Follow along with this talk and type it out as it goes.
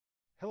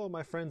Hello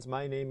my friends,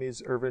 my name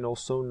is Irvin,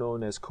 also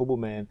known as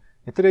Kobuman.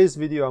 In today's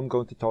video I'm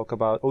going to talk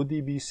about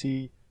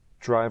ODBC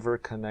driver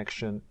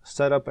connection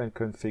setup and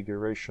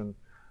configuration.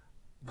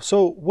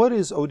 So what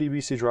is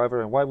ODBC driver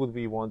and why would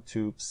we want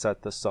to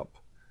set this up?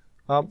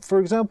 For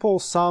example,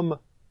 some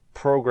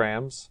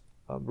programs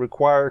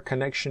require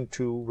connection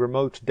to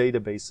remote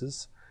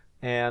databases,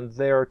 and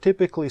they are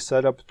typically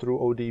set up through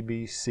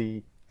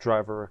ODBC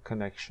driver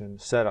connection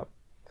setup.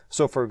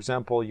 So for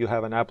example, you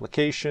have an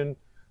application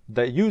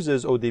that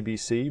uses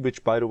ODBC,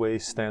 which by the way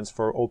stands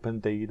for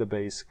Open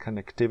Database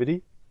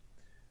Connectivity.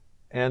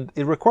 And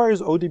it requires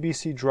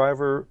ODBC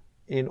driver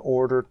in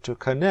order to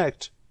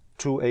connect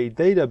to a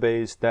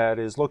database that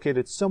is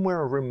located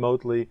somewhere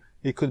remotely.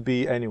 It could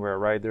be anywhere,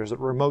 right? There's a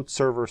remote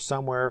server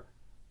somewhere,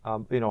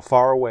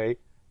 far away,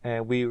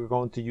 and we are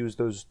going to use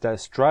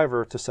that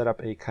driver to set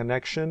up a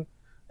connection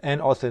and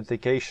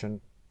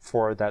authentication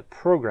for that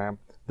program.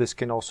 This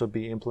can also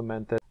be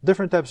implemented.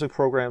 Different types of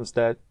programs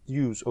that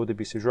use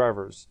ODBC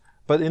drivers.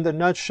 But in the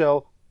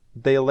nutshell,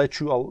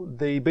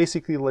 they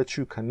basically let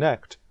you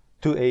connect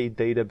to a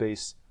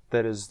database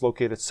that is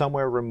located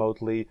somewhere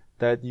remotely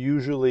that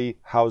usually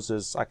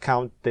houses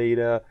account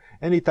data,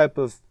 any type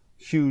of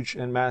huge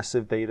and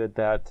massive data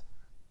that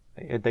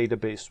a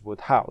database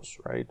would house,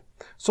 right?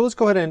 So let's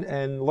go ahead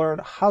and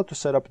learn how to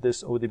set up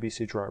this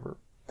ODBC driver.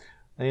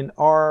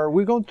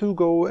 We're going to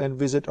go and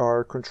visit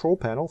our control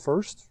panel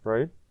first,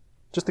 right?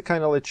 Just to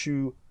kind of let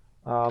you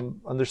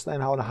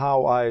understand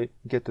how I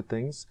get to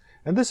things.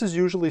 And this is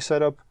usually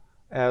set up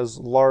as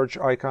large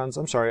icons,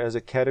 as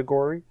a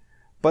category,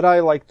 but I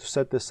like to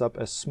set this up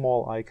as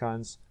small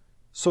icons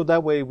so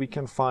that way we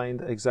can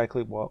find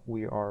exactly what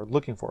we are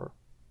looking for.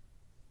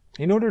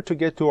 In order to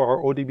get to our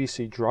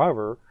ODBC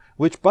driver,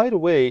 which by the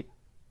way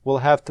will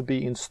have to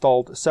be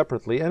installed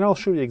separately, and I'll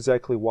show you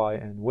exactly why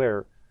and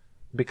where,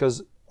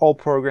 because all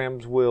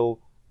programs will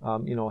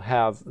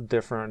have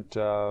different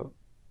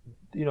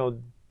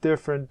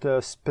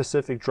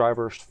specific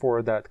drivers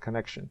for that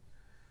connection.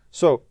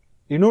 So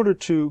in order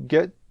to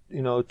get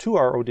to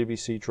our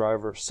ODBC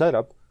driver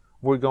setup,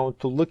 we're going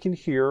to look in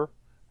here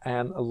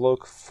and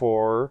look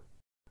for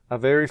a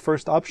very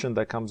first option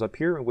that comes up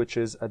here, which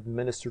is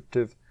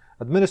administrative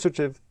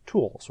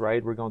tools,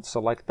 right? We're going to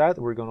select that.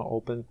 We're going to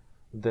open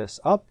this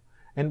up,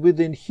 and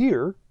within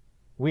here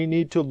we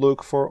need to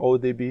look for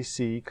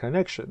ODBC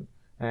connection.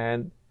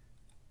 And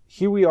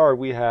here we are.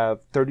 We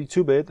have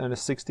 32-bit and a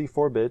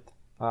 64-bit.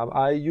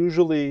 I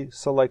usually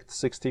select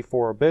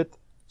 64-bit.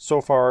 So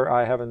far,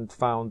 I haven't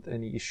found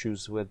any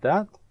issues with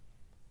that.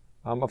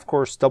 Of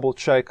course, double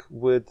check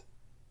with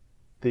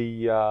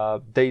the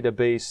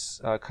database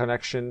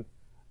connection,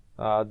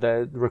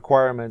 the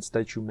requirements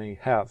that you may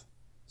have.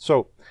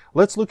 So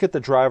let's look at the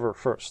driver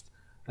first.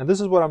 And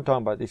this is what I'm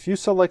talking about. If you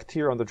select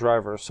here on the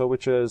driver,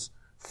 which is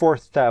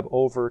fourth tab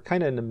over,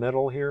 kind of in the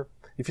middle here,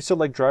 if you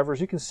select drivers,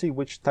 you can see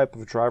which type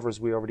of drivers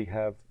we already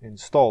have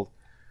installed.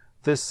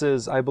 This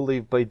is, I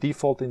believe, by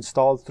default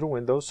installed through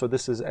Windows. So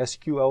this is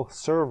SQL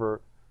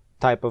Server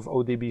type of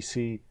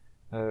ODBC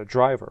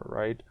driver,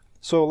 right?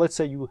 So let's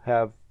say you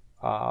have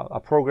a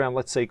program,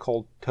 let's say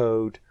called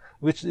Toad,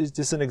 which is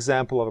just an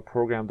example of a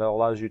program that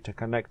allows you to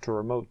connect to a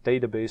remote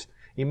database.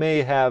 You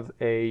may have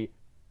a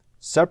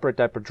separate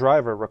type of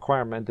driver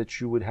requirement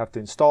that you would have to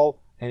install,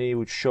 and it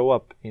would show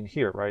up in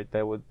here, right?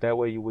 That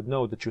way you would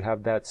know that you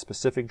have that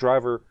specific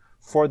driver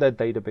for that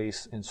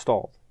database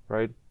installed,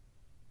 right?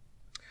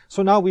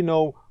 So now we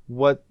know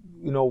what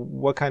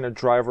kind of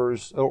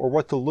drivers or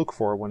what to look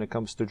for when it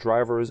comes to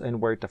drivers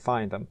and where to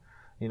find them.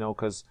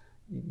 Because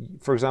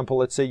for example,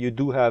 let's say you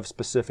do have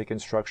specific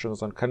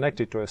instructions on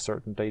connecting to a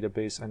certain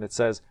database, and it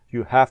says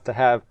you have to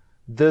have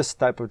this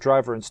type of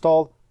driver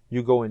installed.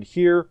 You go in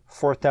here,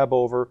 fourth tab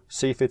over,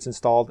 see if it's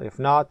installed. If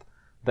not,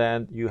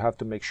 then you have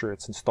to make sure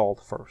it's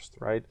installed first,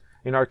 right?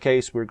 In our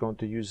case, we're going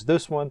to use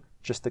this one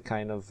just to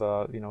kind of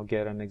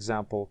get an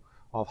example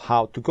of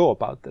how to go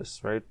about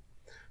this, right?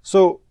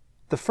 So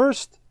the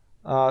first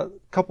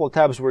couple of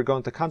tabs we're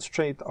going to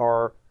concentrate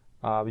are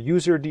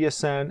user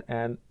DSN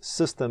and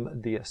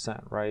system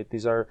DSN, right?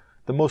 These are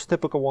the most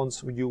typical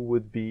ones you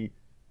would be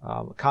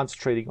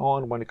concentrating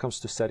on when it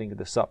comes to setting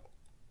this up.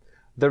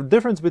 The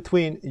difference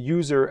between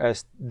user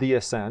as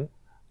DSN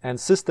and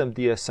system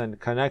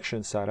DSN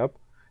connection setup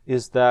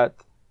is that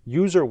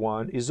user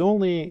one is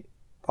only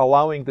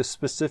allowing the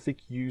specific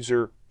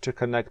user to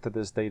connect to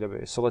this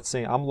database. So let's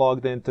say I'm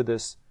logged into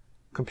this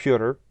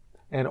computer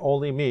and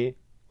only me,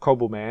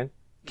 Kobuman,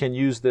 can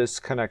use this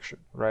connection,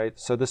 right?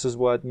 So this is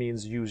what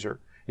means user.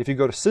 If you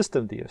go to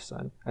system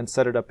DSN and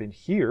set it up in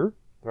here,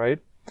 right,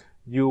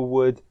 you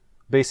would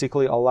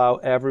basically allow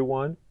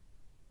everyone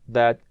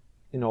that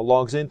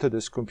logs into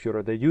this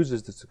computer, that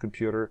uses this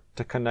computer,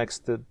 to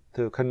connect to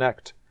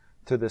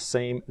the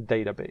same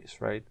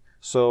database, right?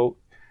 So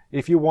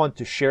if you want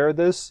to share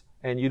this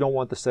and you don't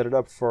want to set it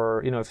up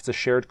for, if it's a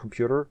shared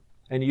computer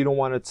and you don't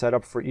want it set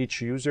up for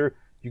each user,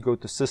 you go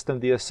to system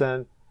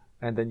DSN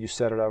and then you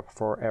set it up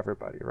for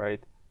everybody,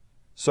 right?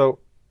 So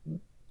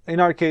in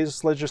our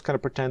case, let's just kind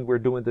of pretend we're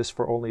doing this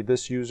for only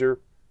this user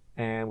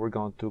and we're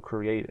going to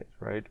create it,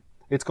 right?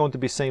 it's going to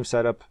be same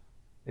setup.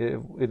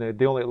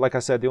 The only, like I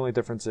said, the only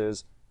difference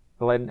is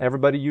letting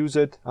everybody use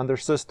it on their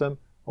system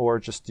or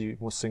just a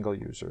single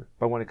user.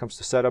 But when it comes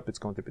to setup, it's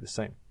going to be the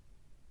same.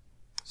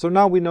 So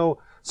now we know.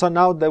 So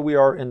now that we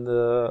are in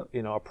the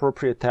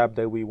appropriate tab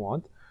that we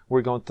want,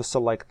 we're going to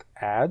select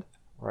Add,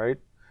 right?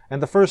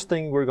 And the first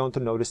thing we're going to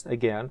notice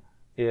again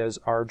is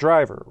our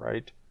driver,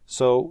 right?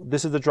 So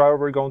this is the driver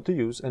we're going to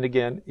use. And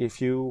again, if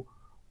you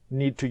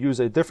need to use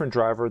a different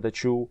driver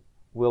that you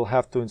will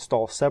have to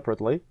install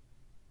separately,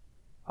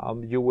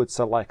 you would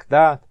select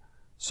that.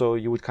 So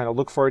you would kind of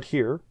look for it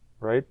here,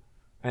 right?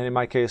 And in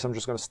my case, I'm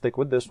just going to stick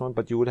with this one,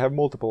 but you would have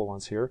multiple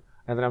ones here.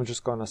 And then I'm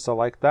just going to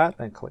select that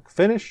and click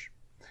Finish.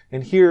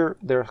 And here,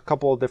 there are a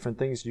couple of different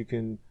things you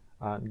can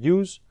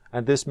use.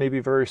 And this may be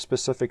very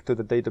specific to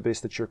the database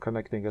that you're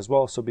connecting as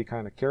well, so be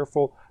kind of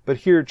careful. But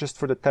here, just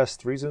for the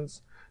test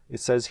reasons, it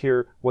says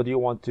here, what do you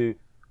want to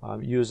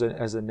use it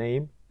as a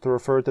name to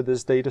refer to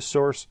this data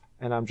source?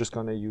 And I'm just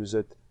going to use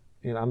it,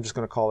 I'm just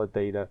going to call it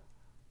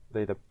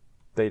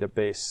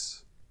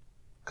database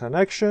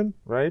connection,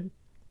 right?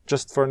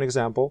 Just for an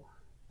example.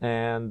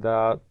 And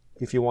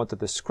if you want to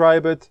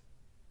describe it,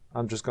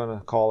 I'm just going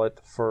to call it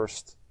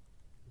first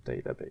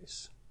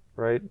database,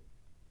 right?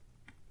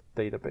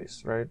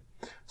 Database, right?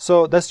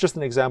 So that's just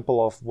an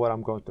example of what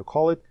I'm going to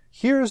call it.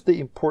 Here's the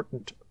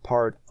important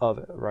part of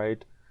it,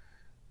 right?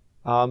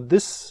 In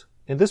this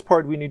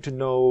part, we need to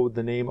know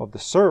the name of the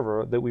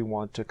server that we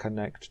want to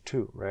connect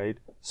to, right?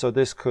 So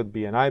this could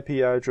be an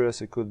IP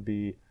address. It could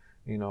be,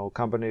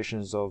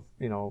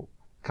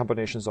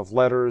 combinations of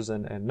letters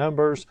and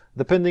numbers,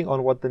 depending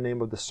on what the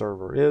name of the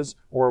server is,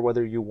 or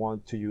whether you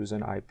want to use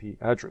an IP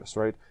address,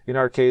 right? In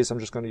our case, I'm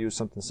just going to use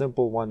something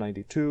simple,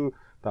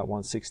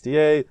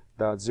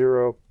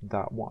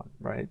 192.168.0.1,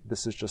 right?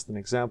 This is just an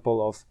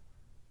example of,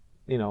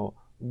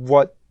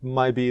 what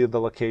might be the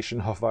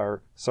location of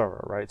our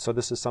server, right? So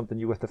this is something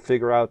you have to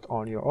figure out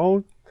on your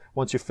own.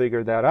 Once you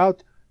figure that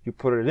out, you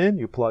put it in,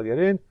 you plug it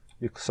in,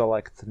 you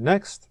select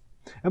Next.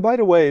 And by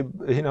the way,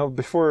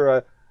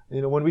 before,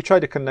 when we try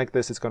to connect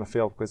this, it's going to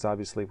fail because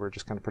obviously we're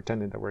just kind of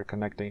pretending that we're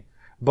connecting.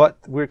 But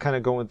we're kind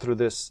of going through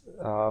this,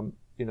 so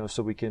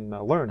we can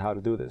learn how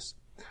to do this.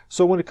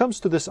 So when it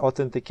comes to this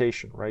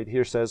authentication, right,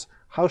 here says,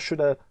 how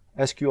should a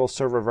SQL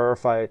server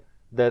verify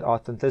that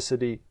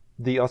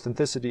the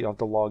authenticity of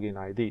the login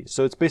ID?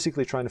 So it's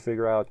basically trying to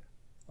figure out,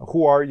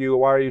 who are you?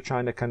 Why are you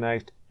trying to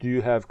connect? Do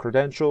you have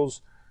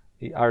credentials?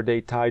 Are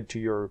they tied to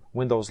your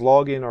Windows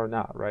login or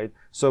not, right?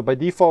 So by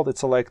default,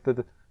 it's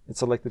selected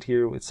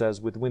here. It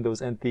says with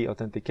Windows NT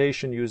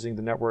authentication using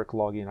the network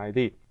login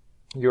ID.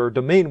 Your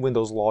domain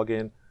Windows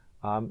login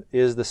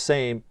is the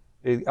same.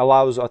 It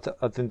allows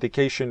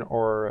authentication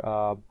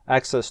or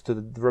access to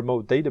the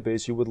remote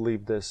database. You would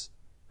leave this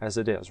as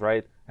it is,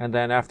 right? And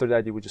then after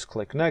that, you would just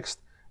click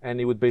Next,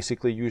 and it would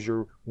basically use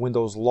your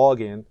Windows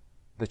login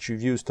that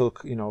you've used to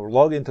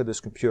log into this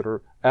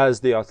computer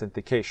as the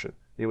authentication.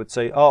 It would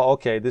say, oh,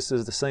 okay, this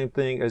is the same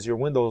thing as your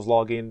Windows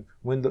login,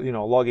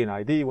 login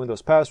ID,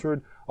 Windows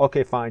password.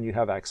 Okay, fine, you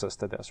have access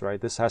to this, right?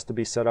 This has to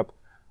be set up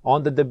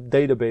on the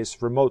database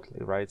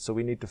remotely, right? So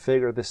we need to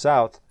figure this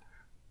out,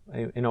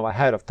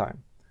 ahead of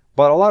time.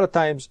 But a lot of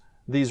times,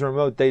 these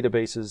remote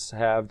databases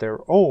have their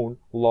own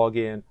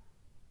login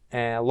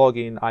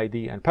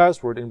ID and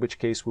password, in which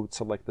case we would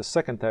select the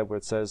second tab where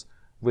it says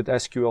with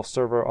SQL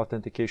Server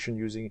authentication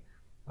using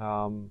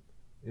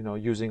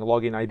using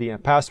login ID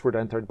and password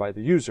entered by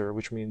the user,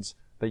 which means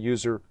the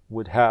user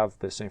would have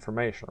this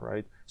information,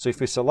 right? So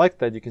if we select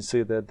that, you can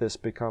see that this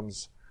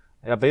becomes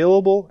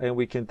available, and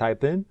we can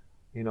type in,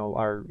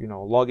 our,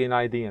 login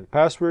ID and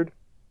password,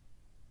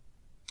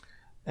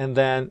 and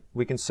then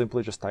we can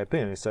simply just type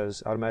in. It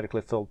says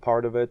automatically filled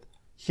part of it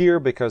here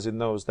because it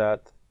knows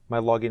that my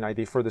login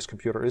ID for this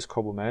computer is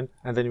Kobuman,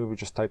 and then we would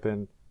just type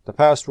in the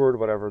password,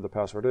 whatever the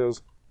password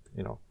is,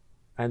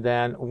 And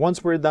then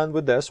once we're done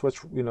with this,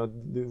 which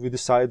we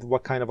decide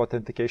what kind of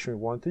authentication we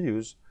want to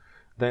use,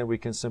 then we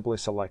can simply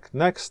select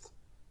Next.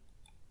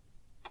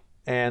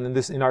 And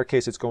in our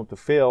case, it's going to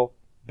fail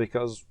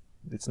because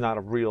it's not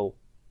a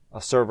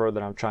server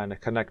that I'm trying to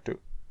connect to.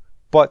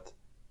 But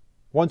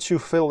once you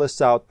fill this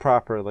out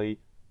properly,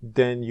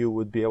 then you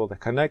would be able to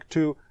connect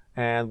to.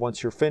 And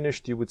once you're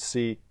finished, you would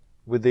see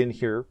within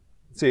here.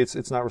 See,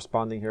 it's not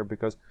responding here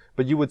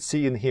but you would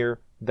see in here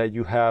that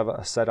you have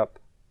a setup.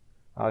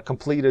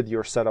 Completed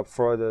your setup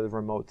for the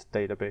remote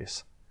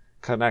database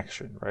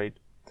connection, right?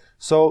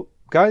 So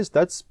guys,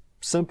 that's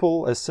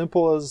simple as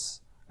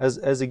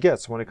it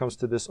gets when it comes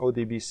to this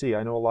ODBC.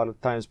 I know a lot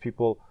of times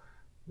people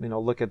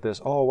look at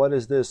this, oh, what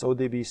is this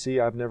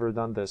ODBC? I've never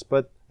done this.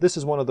 But this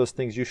is one of those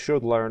things you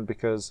should learn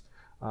because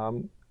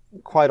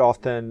quite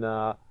often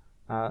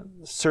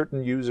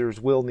certain users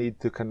will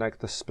need to connect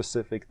to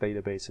specific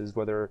databases,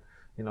 whether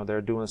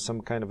they're doing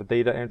some kind of a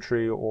data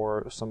entry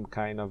or some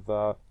kind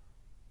of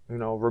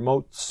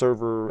remote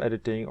server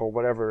editing or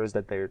whatever it is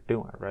that they're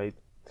doing, right?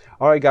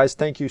 All right, guys,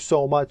 thank you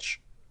so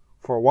much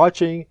for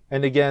watching.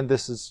 And again,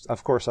 this is,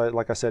 of course,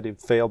 like I said,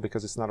 it failed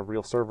because it's not a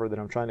real server that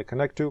I'm trying to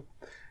connect to.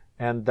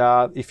 And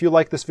if you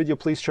like this video,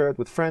 please share it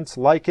with friends,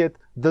 like it,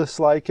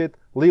 dislike it,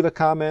 leave a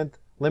comment.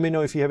 Let me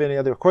know if you have any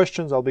other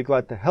questions. I'll be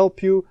glad to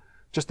help you.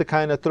 Just to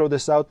kind of throw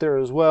this out there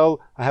as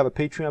well, I have a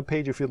Patreon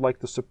page if you'd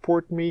like to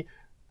support me.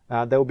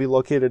 That will be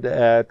located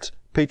at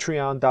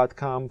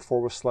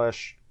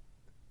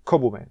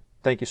patreon.com/Kobuman.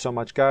 Thank you so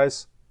much,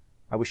 guys.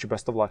 I wish you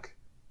best of luck.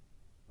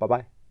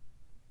 Bye-bye.